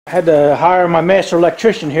I had to hire my master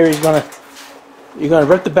electrician here. You're gonna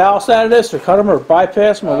rip the ballast out of this, or cut them, or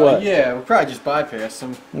bypass them, or what? Yeah, we'll probably just bypass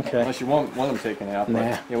them. Okay. Unless you want them taken out. Nah.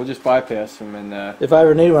 But, yeah, we'll just bypass them and. If I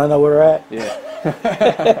ever need one, I know where they're at.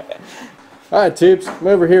 Yeah. All right, tubes. I'm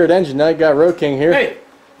over here at Engine Night. Got Road King here. Hey.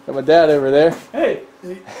 Got my dad over there. Hey.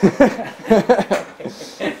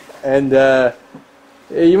 And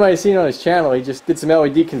you might have seen on his channel, he just did some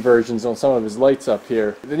LED conversions on some of his lights up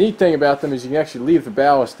here. The neat thing about them is you can actually leave the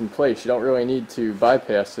ballast in place. You don't really need to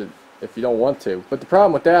bypass it if you don't want to. But the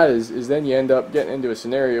problem with that is then you end up getting into a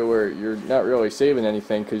scenario where you're not really saving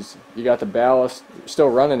anything because you got the ballast still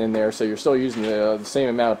running in there, so you're still using the same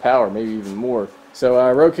amount of power, maybe even more.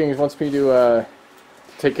 So Road King wants me to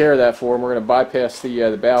take care of that for him. We're going to bypass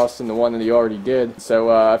the ballast and the one that he already did. So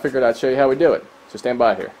I figured I'd show you how we do it. So stand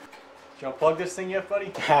by here. You want to plug this thing yet,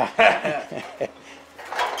 buddy? There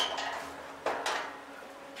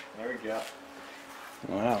we go.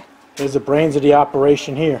 Wow. Here's the brains of the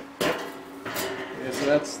operation here. Yeah,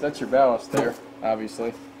 so that's your ballast there,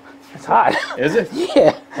 obviously. It's hot. Is it?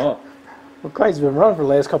 Yeah. Oh. Well, Christ, it's been running for the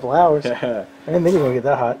last couple hours. I didn't think it was going to get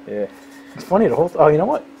that hot. Yeah. It's funny, the whole... Oh, you know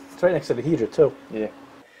what? It's right next to the heater, too. Yeah.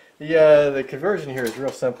 The conversion here is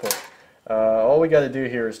real simple. All we got to do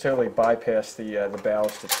here is totally bypass the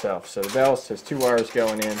ballast itself. So the ballast has 2 wires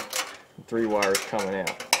going in and 3 wires coming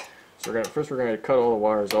out. So we're going to cut all the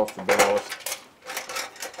wires off the ballast.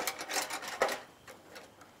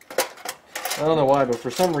 I don't know why, but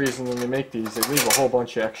for some reason when they make these, they leave a whole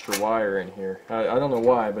bunch of extra wire in here. I don't know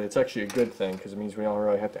why, but it's actually a good thing because it means we don't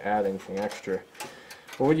really have to add anything extra.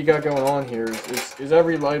 But what you got going on here is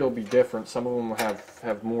every light will be different. Some of them will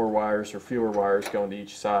have more wires or fewer wires going to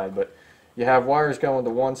each side, but you have wires going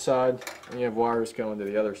to one side and you have wires going to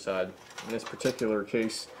the other side. In this particular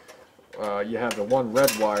case, you have the one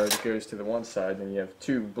red wire that goes to the one side and you have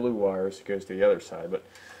 2 blue wires that goes to the other side. But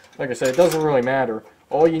like I said, it doesn't really matter.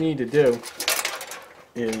 All you need to do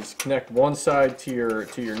is connect one side to your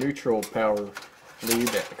neutral power lead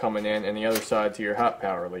coming in and the other side to your hot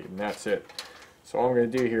power lead, and that's it. So all I'm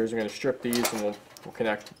going to do here is I'm going to strip these and we'll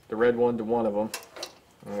connect the red one to one of them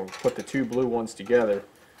and we'll put the 2 blue ones together,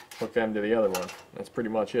 hook them to the other one. That's pretty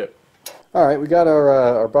much it. Alright, we got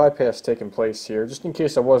our bypass taking place here. Just in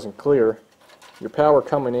case I wasn't clear, your power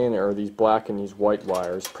coming in are these black and these white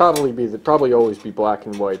wires. Probably always be black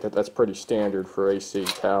and white. That's pretty standard for AC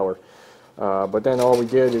power. But then all we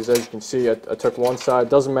did is, as you can see, I took one side.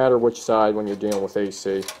 Doesn't matter which side when you're dealing with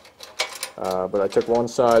AC. But I took one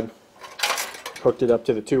side, hooked it up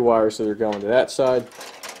to the 2 wires that are going to that side.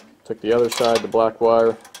 Took the other side, the black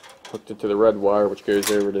wire, hooked it to the red wire, which goes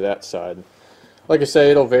over to that side. Like I say,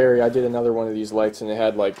 it'll vary. I did another one of these lights, and it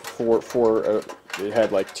had like it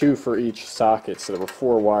had like 2 for each socket, so there were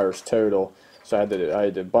 4 wires total. So I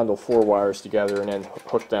had to bundle 4 wires together and then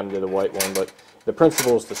hook them to the white one. But the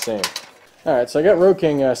principle is the same. All right, so I got Road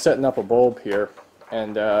King setting up a bulb here,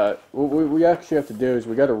 and what we actually have to do is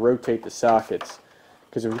we got to rotate the sockets,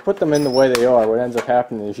 because if we put them in the way they are, what ends up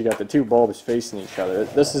happening is you got the 2 bulbs facing each other.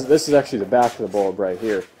 This is actually the back of the bulb right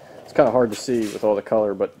here. It's kind of hard to see with all the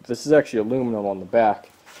color, but this is actually aluminum on the back,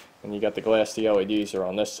 and you got the glass. The LEDs are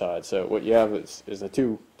on this side. So what you have is the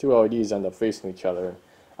two LEDs end up facing each other, and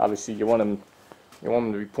obviously you want them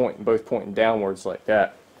to be both pointing downwards like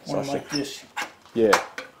that. One like this. Yeah.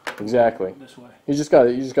 Exactly. This way. You just got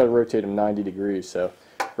to rotate them 90 degrees. So,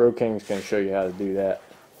 Road King's going to show you how to do that.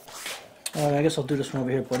 All right, I guess I'll do this one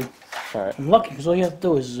over here, buddy. All right. I'm lucky because all you have to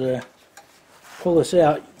do is pull this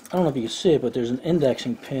out. I don't know if you can see it, but there's an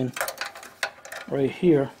indexing pin right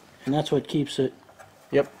here, and that's what keeps it.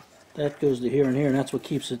 Yep. That goes to here and here, and that's what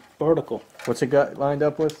keeps it vertical. What's it got lined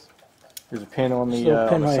up with? There's a pin on the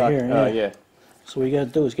pin right socket. here. Yeah. Yeah. So what you got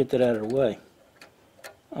to do is get that out of the way.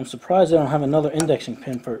 I'm surprised they don't have another indexing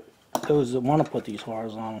pin for those that want to put these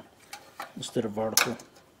horizontal instead of vertical.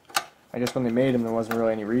 I guess when they made them, there wasn't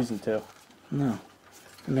really any reason to. No.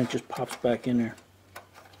 And then it just pops back in there.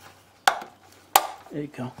 There you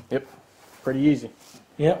go. Yep. Pretty easy.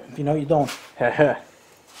 Yep, if you know you don't.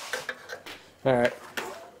 Alright.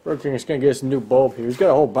 Road King is going to get us a new bulb here. He's got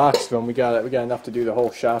a whole box of them. We got enough to do the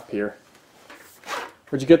whole shop here.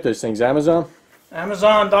 Where'd you get those things? Amazon?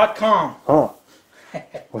 Amazon.com. Oh.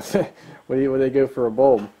 What do they go for a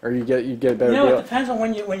bulb? Or you get a better deal? It depends on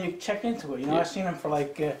when you check into it. You know, I've seen them for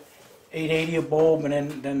like $8.80 a bulb,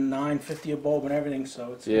 and then $9.50 a bulb, and everything.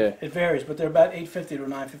 So it varies, but they're about $8.50 to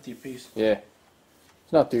 $9.50 a piece. Yeah,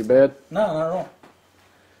 it's not too bad. No, not at all.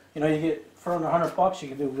 You know, you get for under $100, you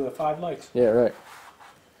can do 5 lights. Yeah, right.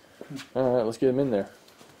 All right, let's get them in there.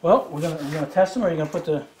 Well, we're gonna test them, or are you gonna put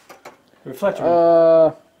the reflector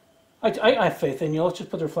in? I have faith in you. Let's just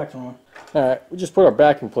put the reflector on. Alright, we just put our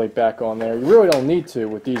backing plate back on there. You really don't need to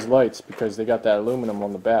with these lights because they got that aluminum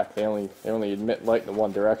on the back. They only emit light in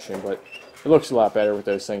one direction, but it looks a lot better with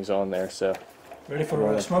those things on there. So, ready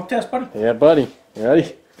for a smoke test, buddy? Yeah, buddy. You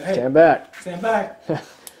ready? Hey. Stand back. Stand back. There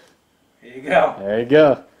you go. There you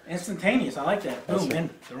go. Instantaneous. I like that. Boom, in.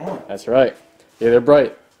 They're on. That's right. Yeah, they're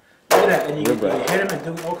bright. Look at that. And you hit them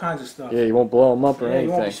and do all kinds of stuff. Yeah, you won't blow them up or anything.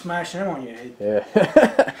 You won't be smashing them on your head.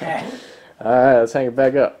 Yeah. Alright, let's hang it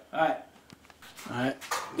back up. Alright. Alright.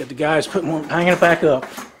 Get the guys hanging it back up.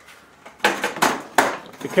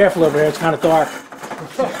 Be careful over here. It's kind of dark.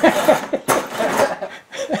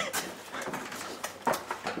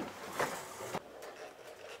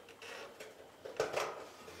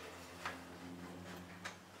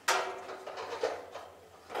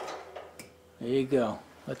 There you go.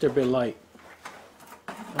 Let there be light.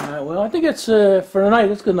 Alright, well, I think it's, for tonight,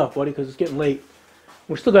 it's good enough, buddy, because it's getting late.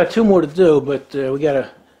 We still got 2 more to do, but we got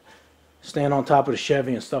to stand on top of the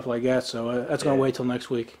Chevy and stuff like that, so that's going to wait till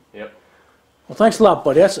next week. Yep. Well, thanks a lot,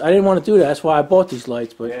 buddy. I didn't want to do that. That's why I bought these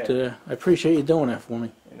lights, but I appreciate you doing that for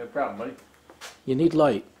me. No problem, buddy. You need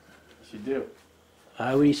light. Yes, you do.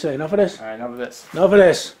 What do you say? Enough of this? Alright, enough of this. Enough of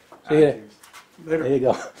this. See you. Later. There you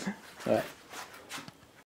go. All right.